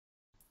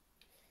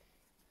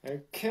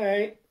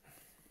Okay.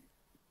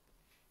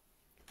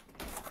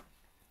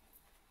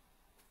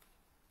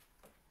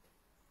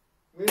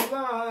 We're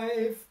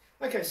live.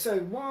 Okay, so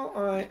while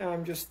I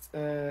am just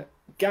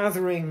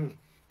gathering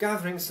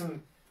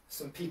some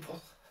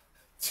people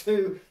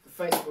to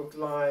the Facebook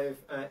Live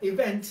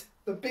event,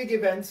 the big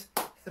event,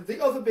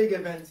 the other big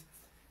event.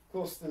 Of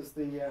course, there's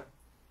the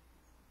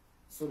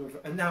sort of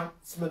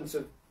announcement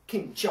of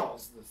King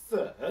Charles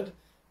III.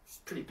 It's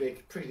pretty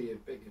big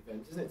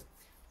event, isn't it?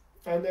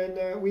 And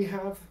then we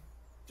have,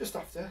 just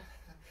after,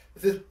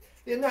 the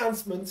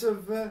announcement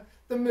of the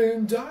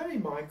Moon Diary,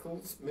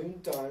 Michael's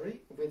Moon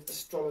Diary, with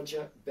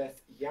astrologer Beth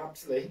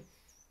Yabsley.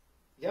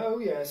 Oh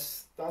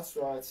yes, that's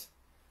right.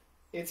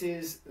 It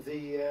is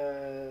the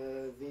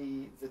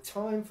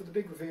time for the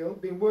big reveal.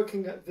 Been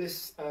working at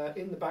this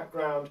in the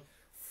background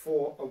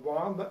for a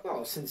while, but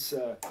well, since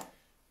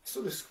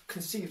sort of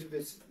conceived of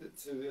it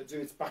to do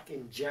it back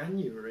in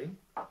January,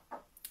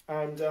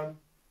 and.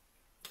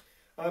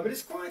 But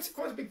it's quite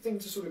a big thing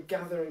to sort of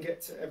gather and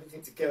get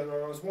everything together.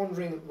 And I was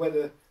wondering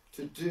whether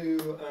to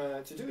do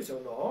it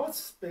or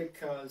not,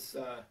 because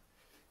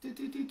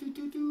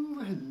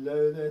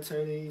hello there,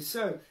 Tony.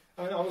 So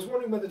I was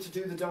wondering whether to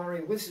do the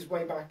diary. This is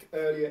way back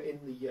earlier in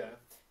the year,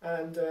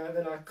 and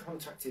then I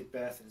contacted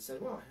Beth and said,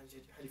 "Well, how do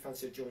you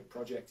fancy a joint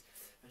project?"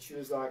 And she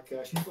was like,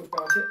 she thought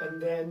about it, and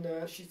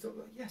then she thought,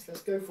 well, "Yes,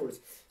 let's go for it."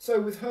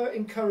 So with her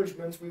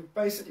encouragement, we've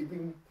basically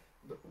been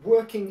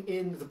working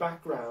in the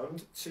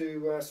background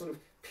to sort of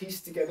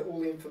piece together all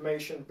the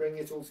information, bring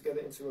it all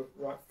together into a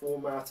right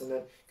format, and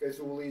then go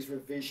through all these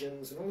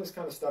revisions and all this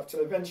kind of stuff,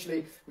 till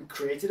eventually we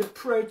created a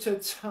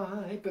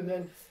prototype, and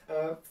then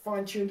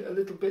fine-tuned a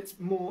little bit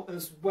more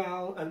as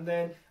well. And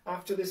then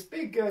after this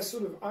big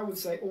sort of, I would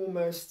say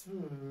almost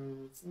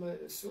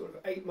sort of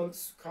 8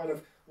 months kind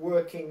of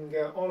working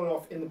on and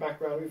off in the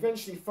background, we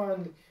eventually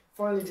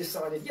finally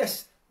decided,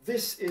 yes,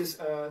 this is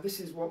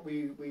what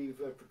we've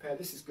prepared.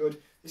 This is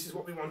good. This is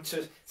what we want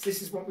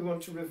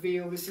to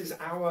reveal. This is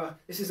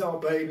our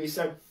baby.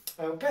 So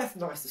Beth,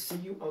 nice to see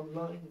you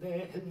online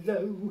there.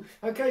 Hello.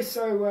 Okay,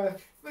 so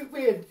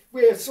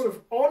we're sort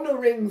of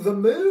honouring the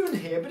moon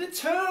here, but it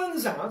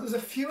turns out there's a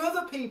few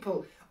other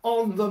people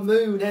on the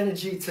moon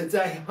energy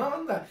today,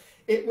 aren't there?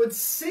 It would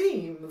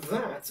seem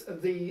that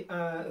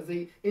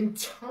the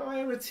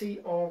entirety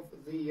of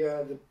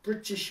the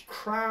British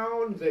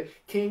crown, the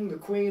king, the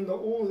queen,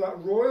 all of that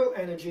royal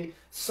energy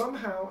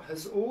somehow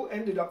has all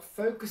ended up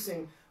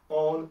focusing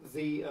on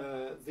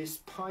this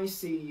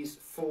Pisces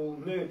full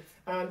moon,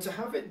 and to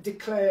have it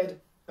declared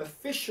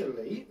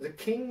officially, the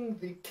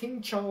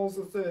King Charles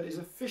III is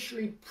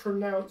officially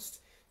pronounced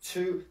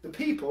to the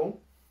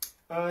people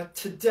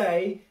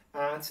today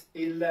at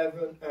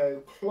 11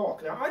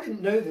 o'clock. Now, I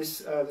didn't know this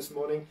this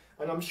morning,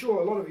 and I'm sure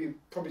a lot of you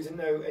probably didn't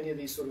know any of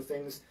these sort of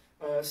things.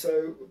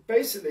 So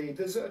basically,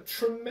 there's a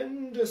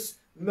tremendous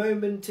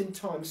moment in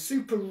time,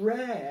 super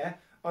rare,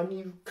 and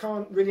you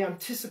can't really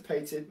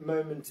anticipate it,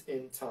 moment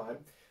in time.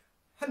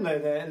 Hello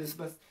there,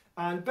 Elizabeth.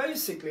 And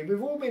basically,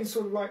 we've all been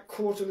sort of like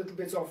caught a little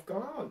bit off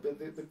guard, but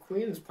the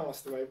Queen has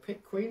passed away.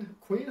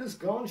 Queen has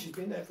gone. She's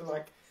been there for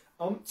like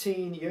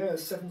umpteen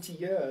years, 70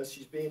 years.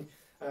 She's been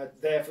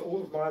there for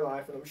all of my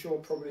life, and I'm sure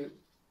probably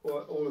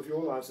all of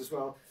your lives as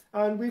well.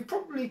 And we've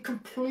probably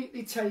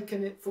completely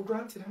taken it for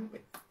granted, haven't we?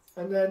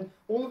 And then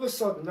all of a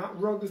sudden, that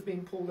rug has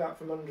been pulled out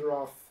from under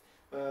our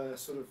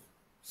sort of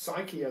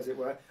psyche, as it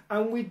were,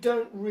 and we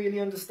don't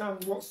really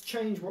understand what's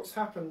changed, what's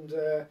happened.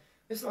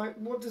 It's like,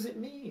 what does it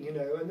mean, you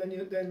know? And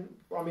then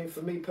I mean,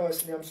 for me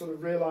personally, I'm sort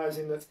of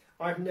realising that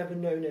I've never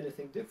known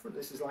anything different.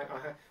 This is like,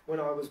 when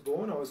I was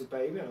born, I was a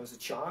baby, I was a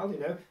child, you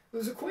know. There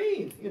was a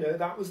queen, you know.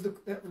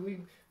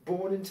 We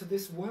born into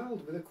this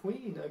world with a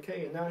queen,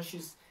 okay, and now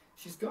she's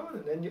gone.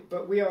 And then,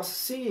 but we are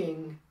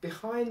seeing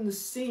behind the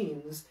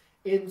scenes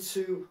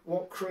into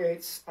what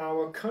creates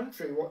our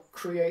country, what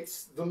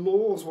creates the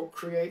laws, what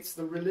creates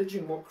the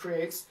religion, what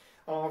creates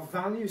our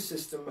value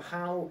system,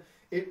 how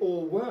it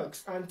all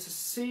works, and to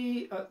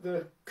see at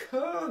the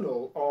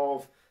kernel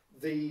of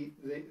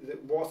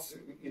what,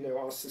 you know,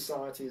 our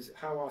society is,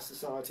 how our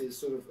society is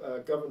sort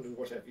of governed, or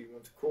whatever you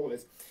want to call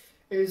it,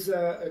 is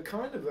a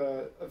kind of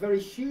a very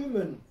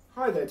human.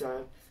 Hi there,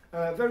 Diane.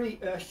 Very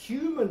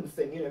human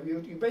thing. You know,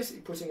 you're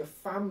basically putting a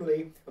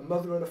family, a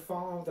mother and a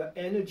father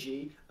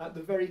energy at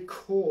the very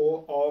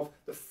core of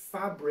the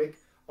fabric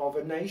of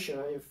a nation,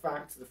 and in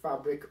fact, the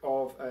fabric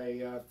of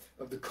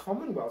the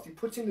Commonwealth. You're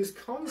putting this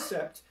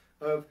concept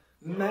of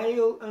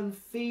male and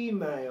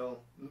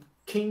female,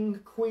 king,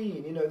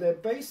 queen, you know, they're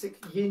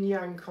basic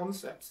yin-yang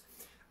concepts.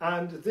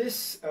 And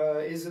this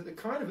is at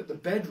the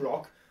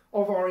bedrock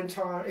of our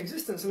entire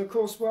existence. And of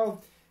course,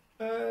 well,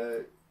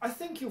 I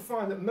think you'll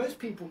find that most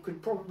people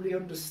could probably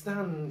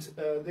understand,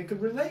 they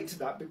could relate to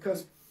that,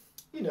 because,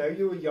 you know,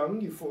 you're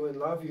young, you fall in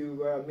love,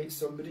 you meet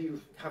somebody, you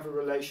have a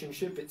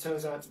relationship, it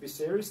turns out to be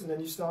serious, and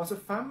then you start a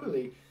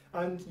family.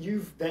 And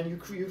you've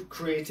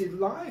created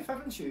life,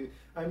 haven't you?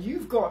 And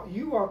you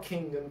are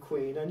king and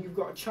queen, and you've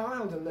got a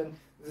child, and then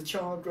the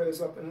child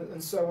grows up,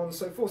 and so on and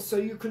so forth. So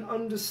you can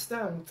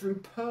understand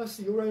through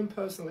your own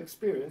personal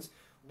experience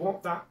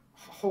what that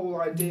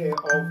whole idea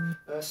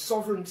of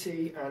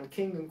sovereignty and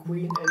king and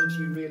queen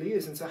energy really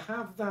is, and to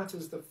have that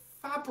as the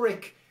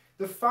fabric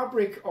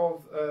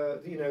of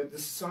the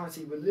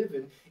society we live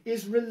in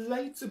is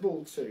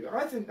relatable to.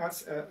 I think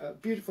that's a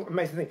beautiful,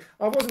 amazing thing.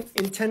 I wasn't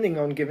intending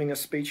on giving a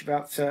speech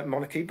about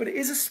monarchy, but it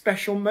is a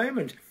special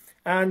moment,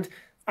 and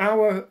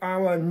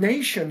our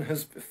nation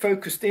has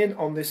focused in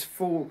on this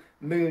full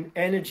moon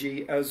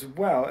energy as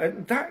well,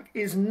 and that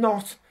is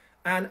not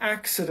an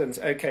accident.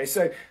 Okay,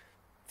 so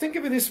think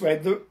of it this way: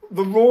 the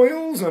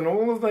royals and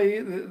all of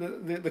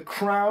the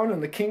crown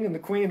and the king and the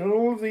queen and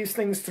all of these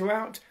things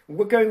throughout,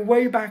 we're going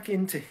way back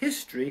into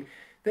history.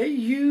 They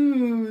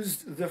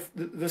used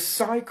the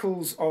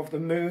cycles of the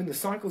moon, the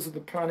cycles of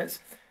the planets.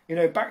 You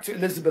know, back to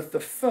Elizabeth I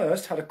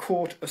had a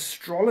court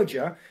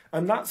astrologer,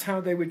 and that's how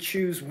they would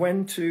choose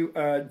when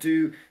to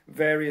do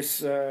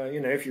various.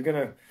 If you're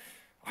going to,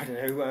 I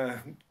don't know,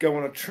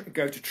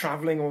 go to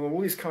travelling or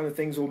all these kind of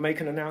things, or make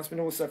an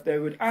announcement, all this stuff. They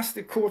would ask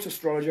the court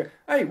astrologer,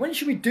 "Hey, when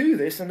should we do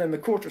this?" And then the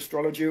court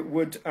astrologer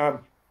would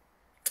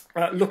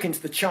look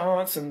into the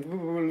charts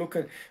and look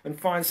and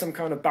find some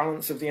kind of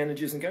balance of the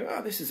energies and go,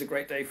 "Oh, this is a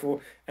great day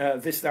for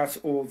this, that,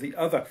 or the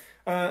other."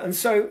 And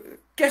so,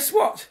 guess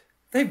what?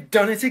 They've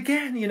done it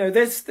again. You know,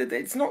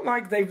 it's not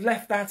like they've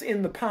left that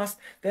in the past.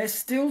 They're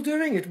still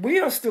doing it. We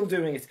are still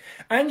doing it.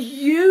 And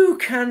you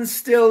can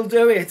still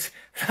do it.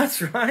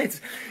 That's right.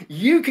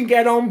 You can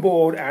get on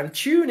board and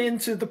tune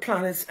into the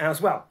planets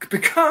as well.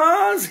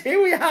 Because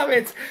here we have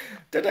it.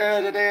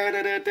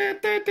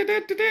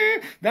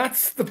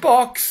 That's the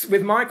box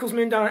with Michael's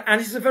Moon Diary. And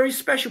it's a very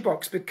special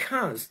box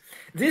because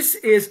this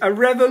is a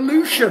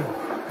revolution.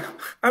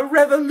 A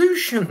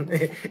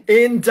revolution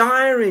in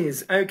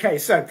diaries. Okay,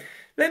 so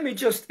let me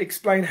just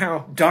explain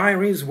how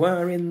diaries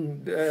were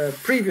in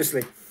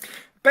previously.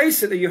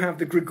 Basically, you have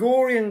the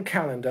Gregorian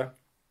calendar.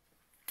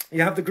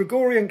 You have the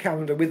Gregorian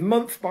calendar with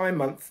month by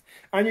month,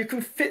 and you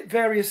can fit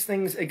various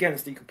things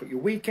against it. You can put your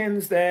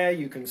weekends there.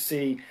 You can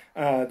see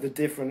the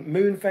different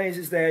moon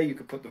phases there. You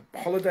can put the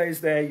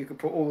holidays there. You can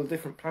put all the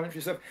different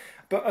planetary stuff.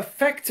 But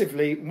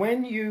effectively,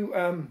 when you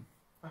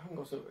I haven't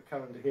got a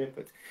calendar here,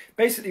 but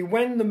basically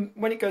when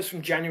it goes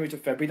from January to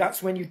February,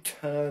 that's when you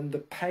turn the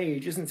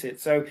page, isn't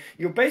it? So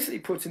you're basically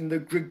putting the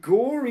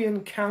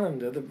Gregorian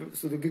calendar,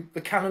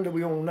 the calendar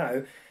we all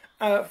know,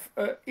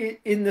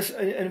 in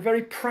a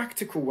very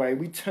practical way.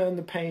 We turn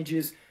the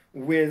pages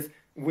with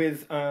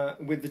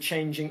the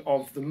changing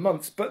of the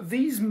months. But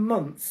these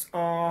months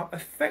are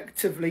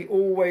effectively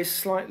always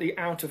slightly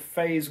out of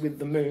phase with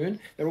the moon.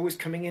 They're always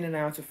coming in and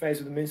out of phase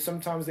with the moon.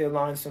 Sometimes they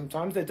align,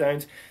 sometimes they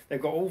don't.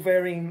 They've got all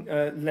varying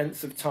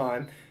lengths of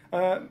time.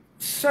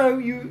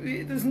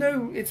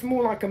 It's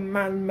more like a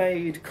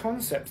man-made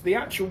concept. The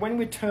actual, when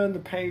we turn the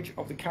page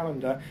of the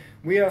calendar,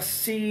 we are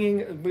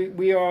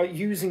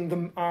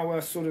using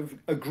our sort of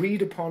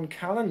agreed upon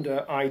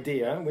calendar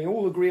idea. We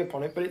all agree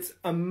upon it, but it's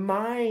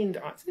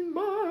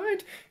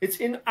it's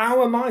in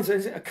our minds.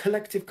 It's a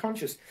collective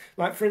conscious.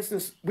 Like, for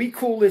instance, we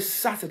call this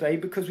Saturday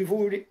because we've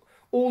already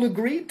all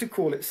agreed to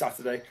call it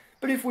Saturday.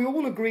 But if we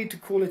all agreed to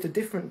call it a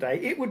different day,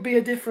 it would be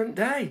a different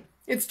day.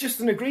 It's just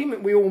an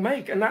agreement we all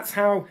make, and that's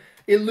how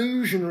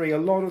illusionary a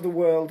lot of the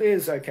world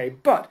is. Okay,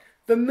 but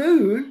the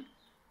moon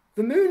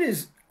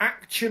is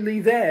actually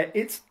there.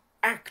 It's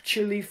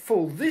actually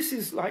full. This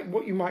is like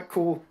what you might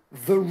call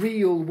the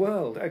real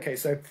world. Okay,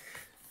 so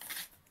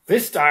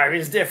this diary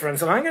is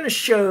different, and I'm going to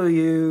show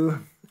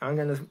you. I'm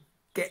going to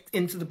get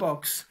into the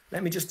box.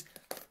 Let me just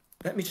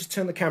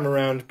turn the camera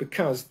around,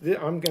 because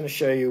I'm going to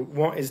show you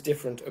what is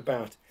different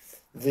about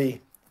the.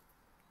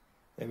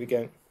 There we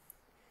go.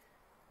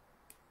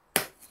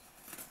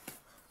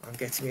 I'm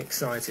getting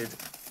excited.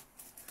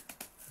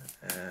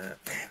 There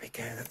we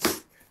go.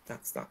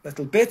 That's that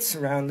little bit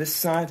around this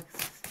side.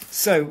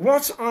 So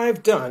what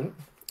I've done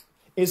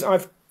is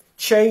I've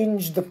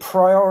changed the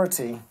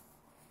priority.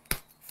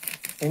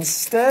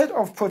 Instead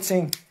of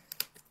putting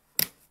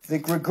the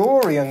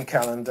Gregorian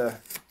calendar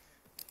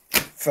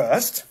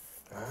first,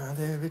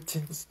 there it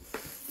is.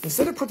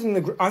 Instead of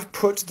putting I've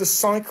put the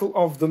cycle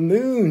of the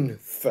moon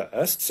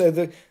first. So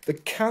the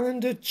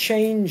calendar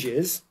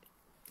changes.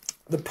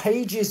 The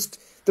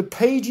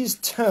pages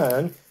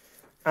turn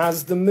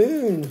as the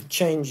moon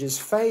changes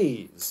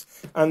phase.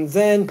 And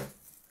then,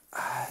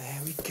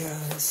 there we go,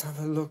 let's have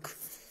a look.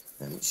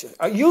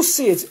 You'll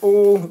see it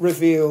all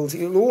revealed.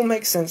 It'll all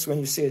make sense when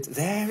you see it.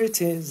 There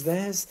it is.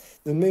 There's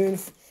the moon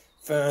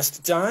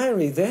first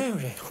diary. There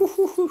it is.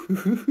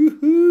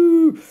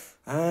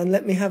 And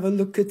let me have a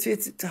look at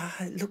it.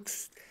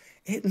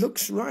 It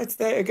looks right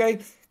there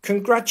again.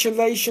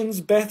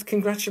 Congratulations, Beth.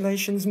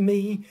 Congratulations,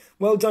 me.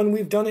 Well done,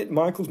 we've done it.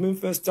 Michael's Moon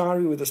First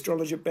Diary with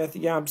astrologer Beth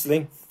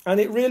Yabsley. And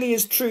it really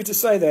is true to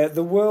say there,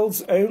 the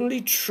world's only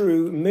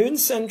true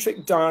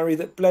moon-centric diary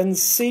that blends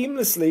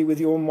seamlessly with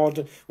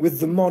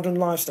the modern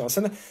lifestyle.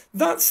 So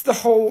that's the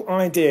whole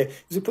idea,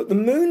 is we put the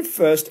moon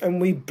first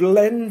and we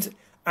blend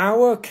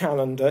our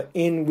calendar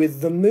in with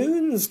the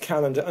moon's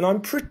calendar. And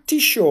I'm pretty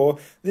sure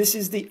this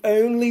is the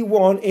only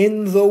one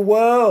in the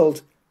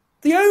world.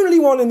 The only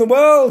one in the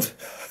world.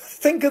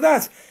 Think of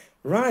that.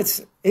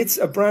 Right, it's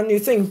a brand new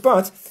thing,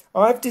 but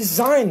I've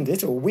designed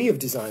it, or we have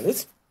designed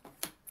it,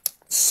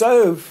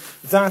 so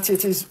that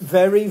it is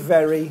very,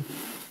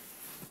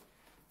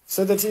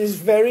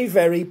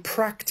 very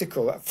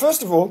practical.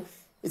 First of all,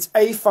 it's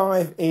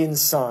A5 in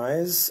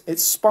size.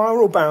 It's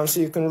spiral bound, so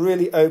you can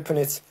really open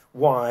it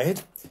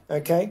wide.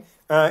 Okay,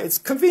 it's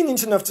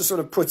convenient enough to sort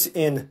of put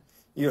in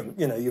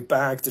your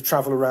bag to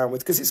travel around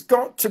with, because it's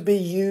got to be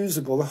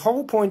usable. The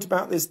whole point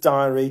about this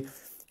diary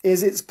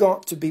is it's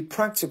got to be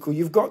practical.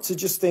 You've got to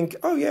just think,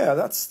 oh yeah,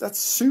 that's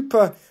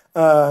super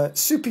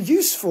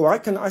useful. I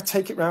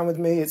take it around with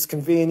me. It's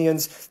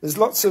convenient. There's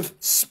lots of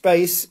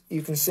space.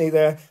 You can see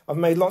there, I've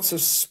made lots of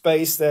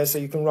space there so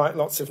you can write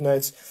lots of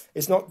notes.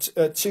 It's not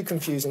too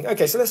confusing.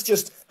 Okay, so let's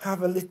just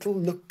have a little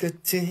look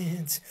at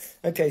it.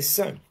 Okay,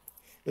 so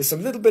there's a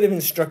little bit of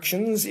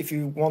instructions if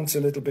you want a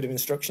little bit of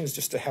instructions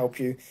just to help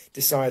you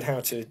decide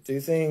how to do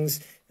things,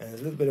 and a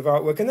little bit of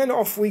artwork, and then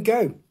off we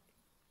go.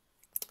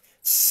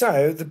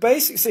 So the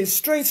basics is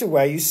straight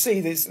away you see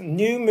this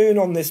new moon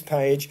on this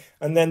page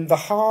and then the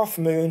half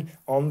moon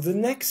on the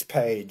next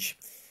page.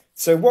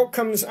 So what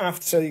comes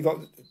after? So you've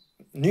got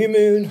new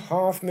moon,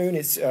 half moon,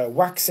 it's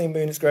waxing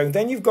moon, it's growing.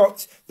 Then you've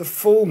got the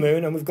full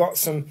moon, and we've got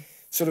some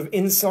sort of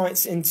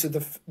insights into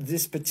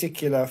this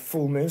particular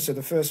full moon. So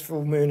the first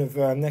full moon of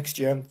next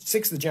year,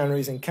 6th of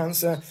January is in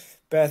Cancer.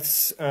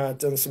 Beth's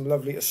done some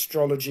lovely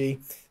astrology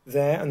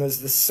there, and there's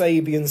the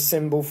Sabian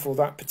symbol for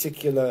that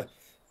particular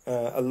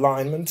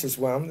alignment as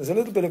well. There's a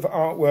little bit of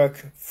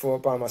artwork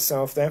by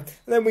myself there. And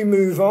then we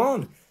move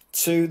on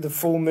to the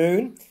full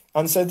moon,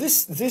 and so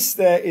this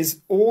there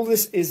is all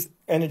this is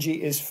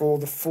energy is for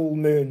the full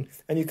moon,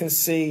 and you can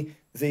see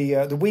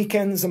the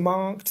weekends are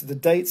marked, the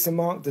dates are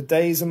marked, the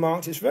days are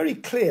marked. It's very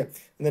clear.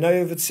 And then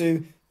over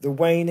to the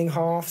waning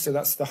half, so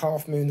that's the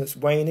half moon that's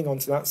waning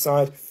onto that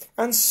side,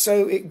 and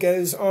so it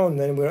goes on.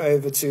 Then we're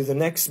over to the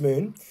next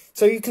moon.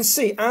 So you can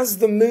see as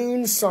the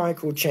moon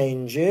cycle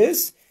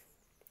changes,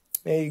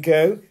 there you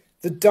go,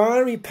 the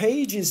diary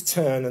pages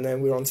turn, and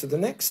then we're on to the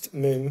next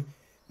moon,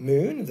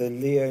 the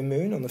Leo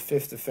moon on the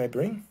 5th of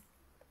February.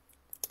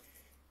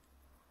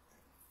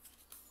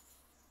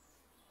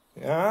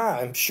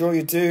 I'm sure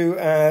you do,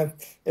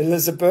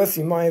 Elizabeth.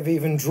 You might have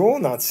even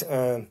drawn that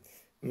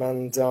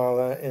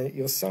mandala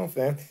yourself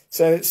there.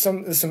 So there's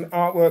some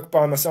artwork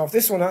by myself.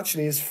 This one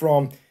actually is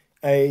from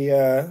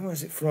where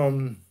is it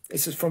from?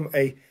 This is from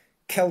a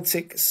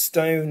Celtic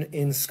stone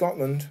in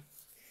Scotland.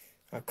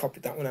 I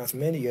copied that one out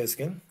many years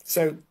ago.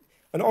 So,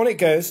 and on it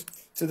goes.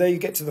 So there you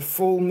get to the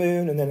full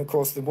moon, and then of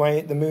course the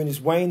moon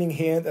is waning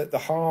here, the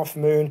half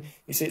moon.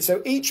 You see it.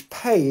 So each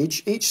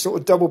page, each sort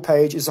of double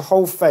page is a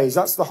whole phase.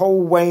 That's the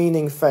whole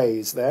waning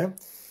phase there.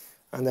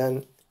 And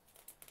then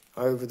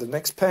over the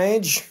next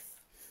page,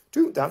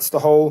 that's the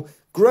whole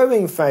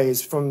growing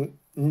phase from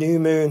new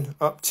moon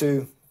up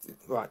to,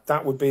 right,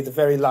 that would be the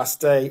very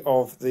last day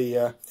of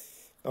the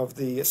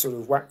sort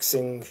of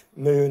waxing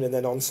moon, and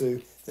then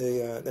onto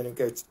then it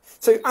goes.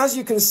 So as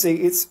you can see,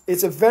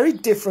 it's a very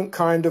different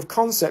kind of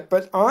concept,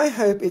 but I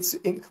hope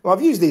well,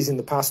 I've used these in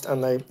the past,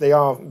 and they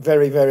are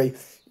very, very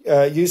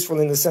useful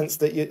in the sense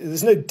that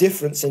there's no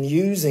difference in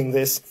using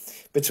this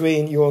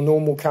between your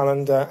normal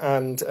calendar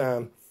and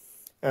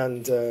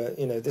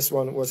this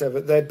one, whatever.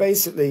 They're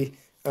basically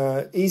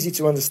easy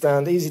to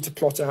understand, easy to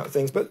plot out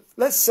things. But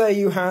let's say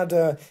you had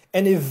an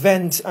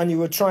event and you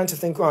were trying to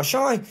think, well,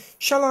 shall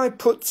I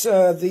put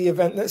the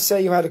event? Let's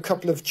say you had a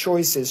couple of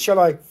choices.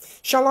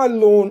 Shall I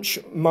launch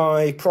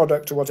my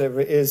product or whatever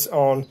it is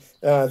on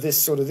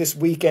this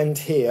weekend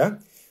here,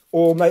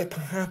 or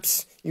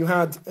perhaps you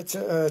had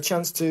a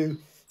chance to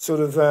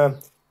sort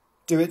of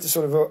do it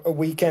sort of a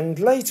weekend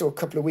later, or a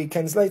couple of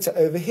weekends later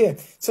over here.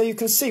 So you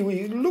can see, when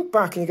you look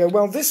back and you go,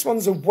 well, this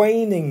one's a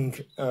waning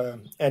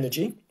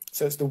energy.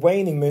 So it's the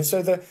waning moon.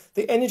 So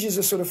the energies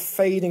are sort of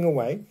fading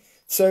away.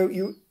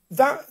 So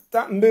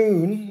that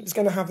moon is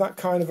going to have that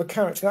kind of a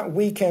character. That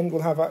weekend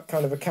will have that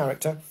kind of a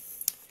character.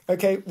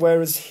 Okay,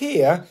 whereas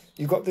here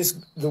you've got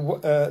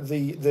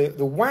the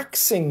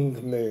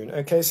waxing moon.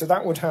 Okay, so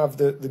that would have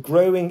the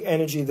growing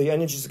energy. The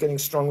energies are getting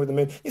strong with the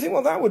moon. You think,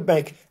 well, that would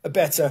make a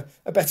better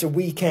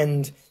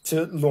weekend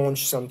to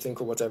launch something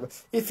or whatever.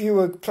 If you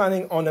were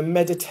planning on a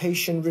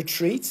meditation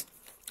retreat,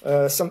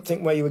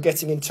 something where you were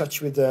getting in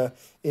touch with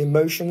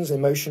emotions,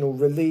 emotional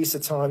release, a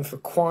time for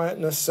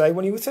quietness, say,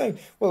 when you were saying,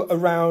 well,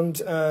 around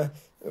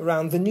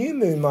the new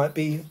moon might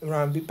be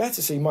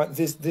better. So you might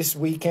this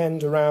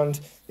weekend,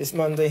 around this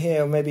Monday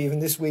here, or maybe even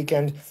this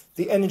weekend,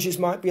 the energies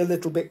might be a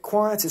little bit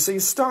quieter. So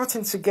you're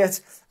starting to get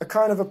a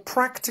kind of a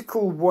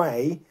practical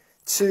way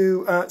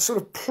to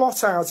sort of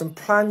plot out and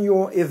plan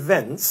your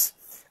events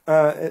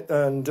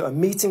and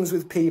meetings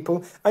with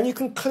people, and you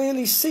can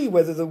clearly see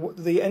whether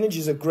the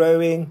energies are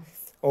growing,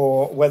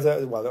 or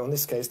whether, well, in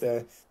this case,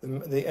 the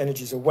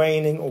energies are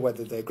waning, or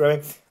whether they're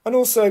growing. And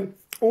also,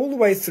 all the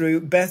way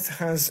through, Beth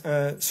has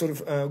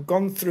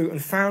gone through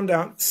and found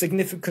out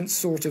significant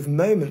sort of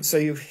moments. So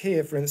you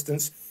here, for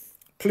instance,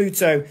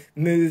 Pluto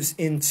moves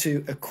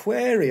into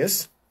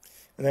Aquarius,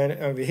 and then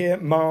over here,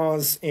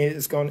 Mars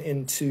has gone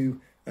into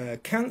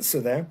Cancer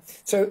there.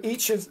 So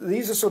each of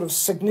these are sort of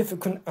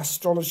significant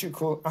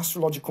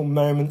astrological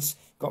moments.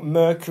 Got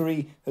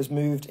Mercury has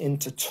moved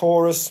into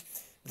Taurus.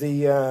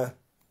 The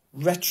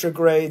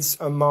retrogrades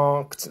are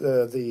marked.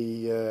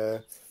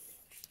 There's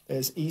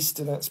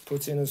Easter that's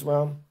put in as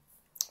well.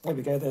 There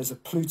we go. There's a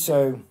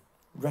Pluto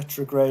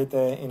retrograde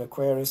there in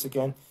Aquarius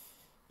again.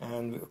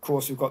 And of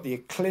course we've got the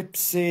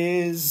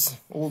eclipses,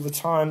 all the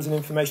times and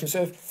information.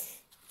 So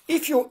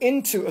if you're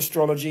into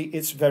astrology,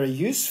 it's very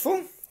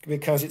useful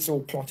because it's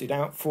all plotted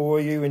out for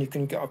you and you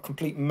can get a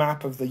complete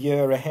map of the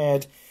year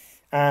ahead.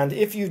 And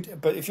if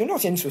you're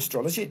not into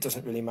astrology, it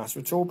doesn't really matter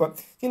at all.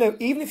 But, you know,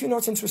 even if you're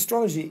not into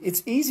astrology,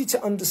 it's easy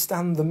to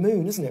understand the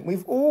moon, isn't it?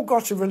 We've all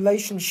got a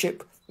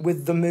relationship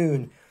with the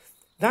moon.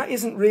 That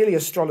isn't really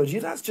astrology.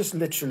 That's just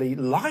literally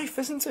life,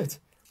 isn't it?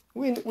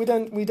 We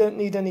don't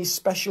need any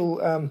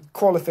special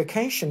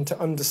qualification to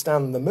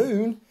understand the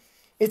moon.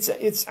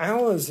 It's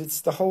ours. It's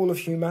the whole of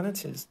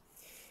humanity's.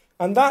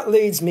 And that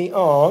leads me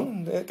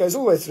on. It goes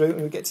all the way through,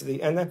 and we get to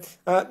the end there.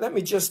 Let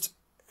me just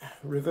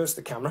reverse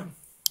the camera.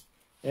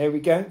 There we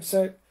go.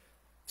 So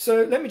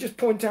let me just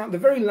point out the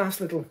very last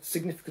little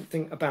significant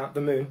thing about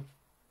the moon.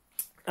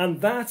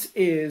 And that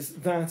is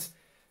that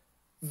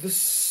the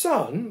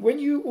sun, when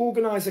you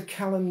organise a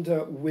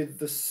calendar with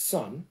the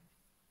sun,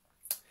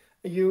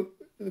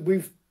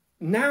 we've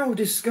now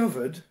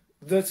discovered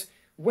that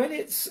when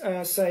it's,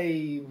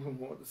 say,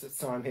 what's the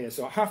time here?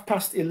 So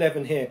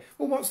 11:30 here.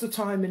 Well, what's the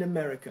time in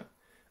America?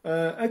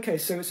 Okay,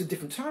 so it's a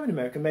different time in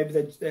America. Maybe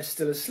they're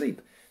still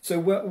asleep. So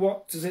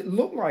what does it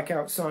look like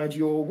outside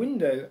your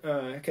window?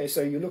 Okay,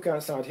 so you look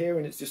outside here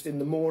and it's just in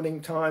the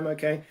morning time,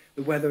 okay?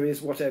 The weather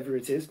is whatever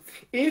it is.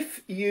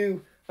 If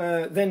you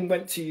then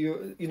went to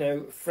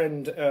your,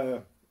 friend,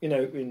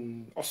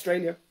 in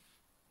Australia,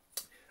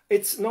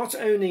 it's not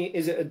only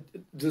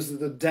does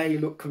the day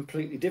look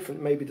completely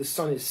different, maybe the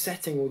sun is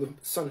setting or the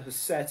sun has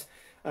set,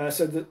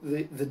 so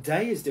the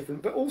day is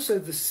different, but also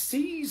the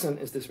season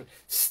is different.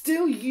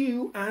 Still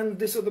you and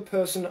this other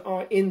person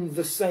are in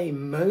the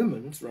same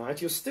moment, right?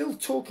 You're still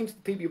talking to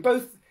the people, you're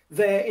both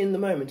there in the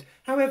moment.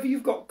 However,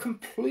 you've got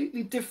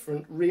completely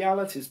different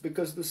realities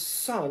because the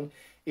sun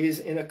is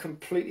in a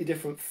completely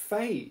different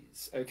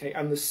phase, okay?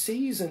 And the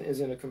season is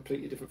in a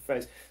completely different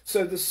phase.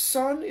 So the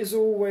sun is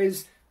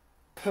always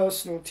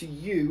personal to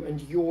you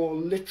and your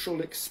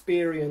literal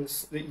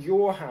experience that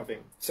you're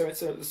having. So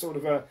it's a sort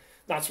of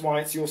that's why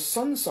it's your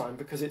sun sign,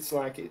 because it's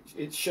like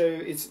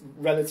it's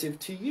relative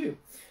to you.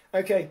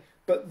 Okay,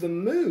 but the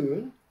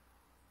moon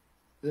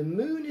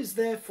is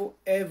there for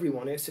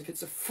everyone. If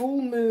it's a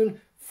full moon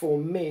for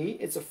me,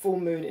 it's a full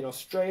moon in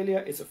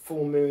Australia, it's a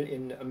full moon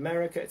in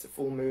America, it's a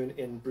full moon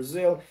in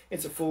Brazil,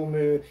 it's a full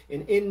moon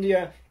in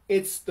India.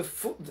 It's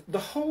the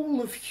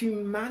whole of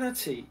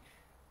humanity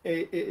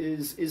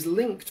is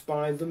linked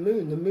by the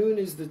moon. The moon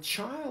is the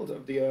child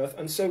of the earth,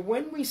 and so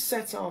when we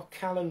set our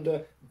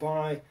calendar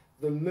by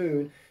the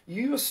moon,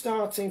 you are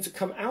starting to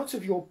come out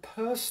of your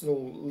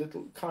personal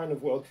little kind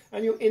of world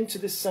and you're into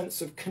this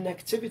sense of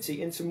connectivity,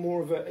 into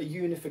more of a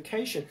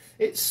unification.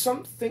 It's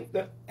something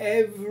that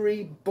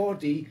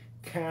everybody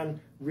can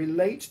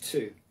relate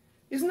to.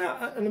 Isn't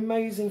that an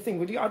amazing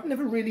thing? I'd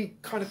never really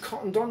kind of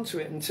cottoned onto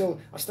it until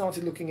I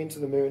started looking into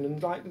the moon,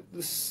 and like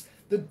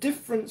the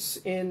difference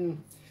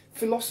in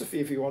philosophy,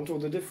 if you want, or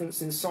the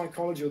difference in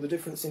psychology, or the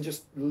difference in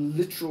just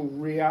literal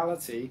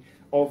reality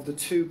of the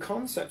two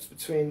concepts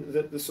between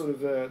the sort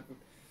of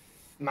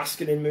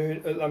masculine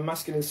moon,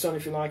 masculine sun,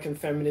 if you like, and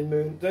feminine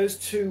moon. Those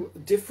two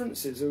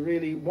differences are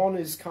really, one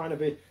is kind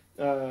of a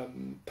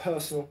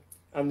personal,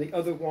 and the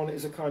other one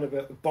is a kind of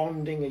a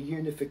bonding, a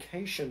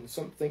unification,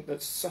 something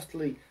that's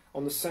subtly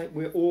on the same.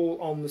 We're all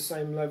on the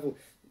same level.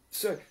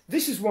 So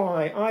this is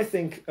why I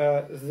think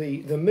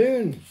the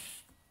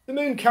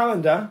moon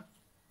calendar.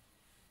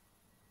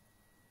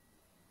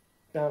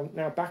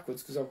 Now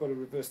backwards, because I've got to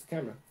reverse the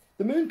camera.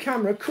 The moon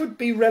camera could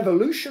be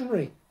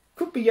revolutionary.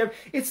 Could be.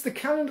 It's the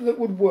calendar that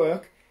would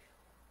work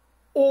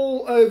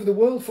all over the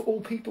world for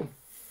all people.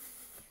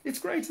 It's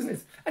great, isn't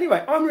it?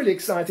 Anyway, I'm really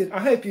excited. I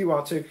hope you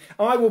are too.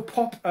 I will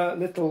pop a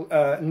little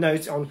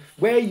note on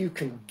where you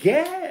can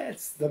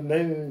get the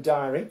Moon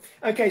Diary.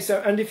 Okay,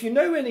 so, and if you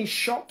know any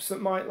shops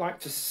that might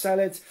like to sell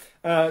it,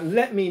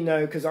 let me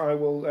know, because I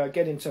will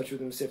get in touch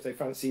with them, see if they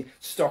fancy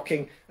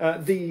stocking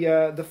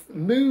the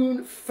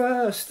Moon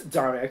First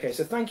Diary. Okay,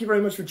 so thank you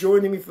very much for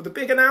joining me for the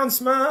big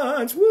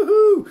announcement.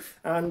 Woohoo!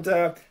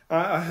 And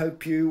I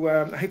hope you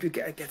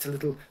get a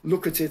little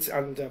look at it,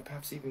 and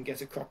perhaps even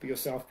get a copy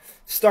yourself.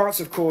 Starts,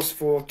 of course,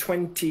 for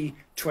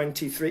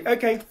 2023.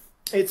 Okay,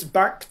 it's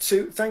back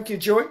to, thank you,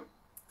 Joy.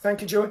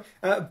 Thank you, Joy.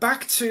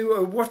 Back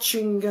to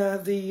watching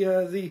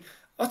the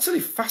utterly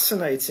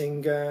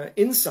fascinating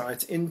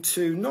insight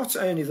into not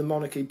only the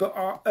monarchy, but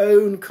our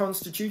own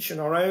constitution,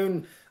 our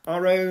own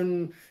our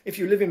own. If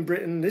you live in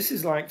Britain, this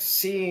is like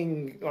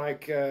seeing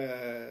what's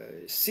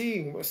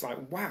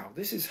like, wow,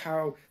 this is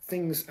how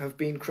things have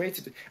been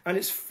created. And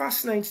it's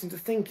fascinating to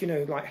think, you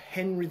know, like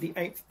Henry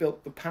VIII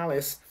built the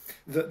palace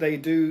that they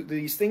do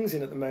these things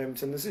in at the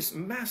moment, and there's this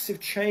massive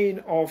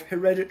chain of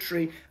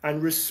hereditary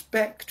and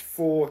respect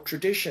for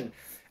tradition.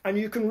 And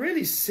you can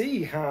really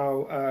see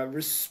how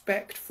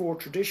respect for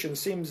tradition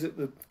seems at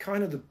the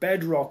kind of the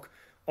bedrock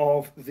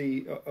of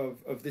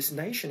this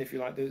nation, if you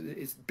like.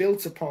 It's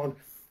built upon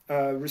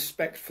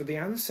respect for the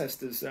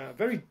ancestors.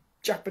 Very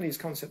Japanese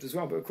concept as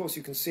well, but of course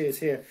you can see it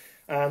here.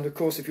 And of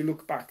course, if you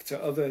look back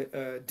to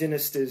other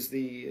dynasties,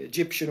 the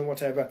Egyptian or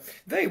whatever,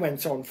 they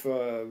went on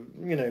for,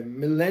 you know,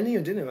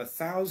 millennia, didn't they?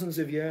 Thousands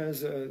of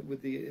years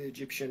with the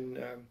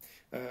Egyptian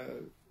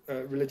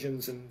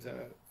religions and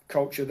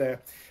culture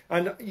there.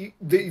 And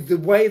the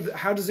way that,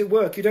 how does it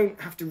work? You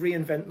don't have to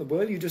reinvent the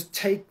wheel. You just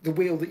take the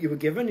wheel that you were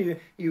given,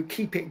 you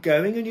keep it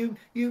going, and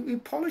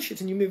you polish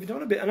it and you move it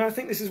on a bit. And I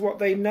think this is what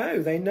they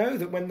know. They know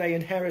that when they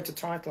inherit a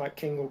title like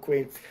king or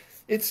queen,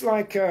 it's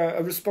like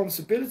a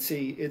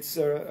responsibility. It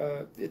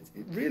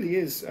really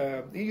is.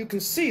 You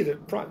can see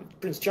that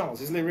Prince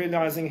Charles is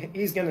realizing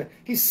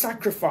he's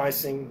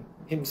sacrificing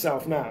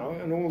himself now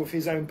and all of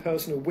his own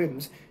personal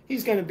whims.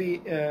 He's going to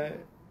be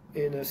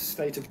in a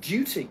state of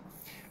duty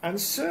and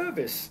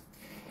service.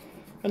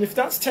 And if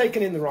that's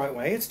taken in the right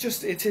way,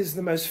 it is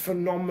the most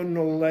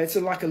phenomenal. It's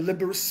like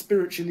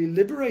spiritually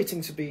liberating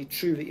to be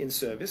truly in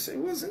service.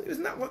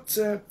 Isn't that what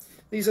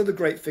these other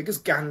great figures,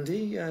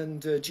 Gandhi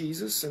and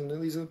Jesus and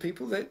these other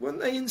people,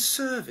 weren't they in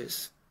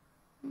service?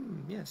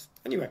 Yes.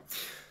 Anyway,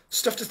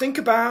 stuff to think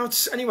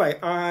about. Anyway,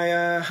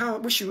 I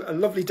wish you a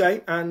lovely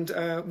day, and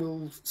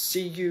we'll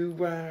see you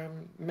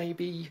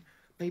maybe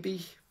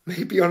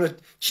on a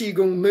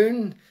Qigong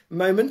Moon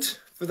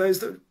moment for those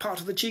that are part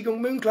of the Qigong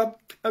Moon Club.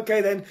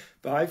 Okay then,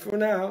 bye for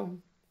now.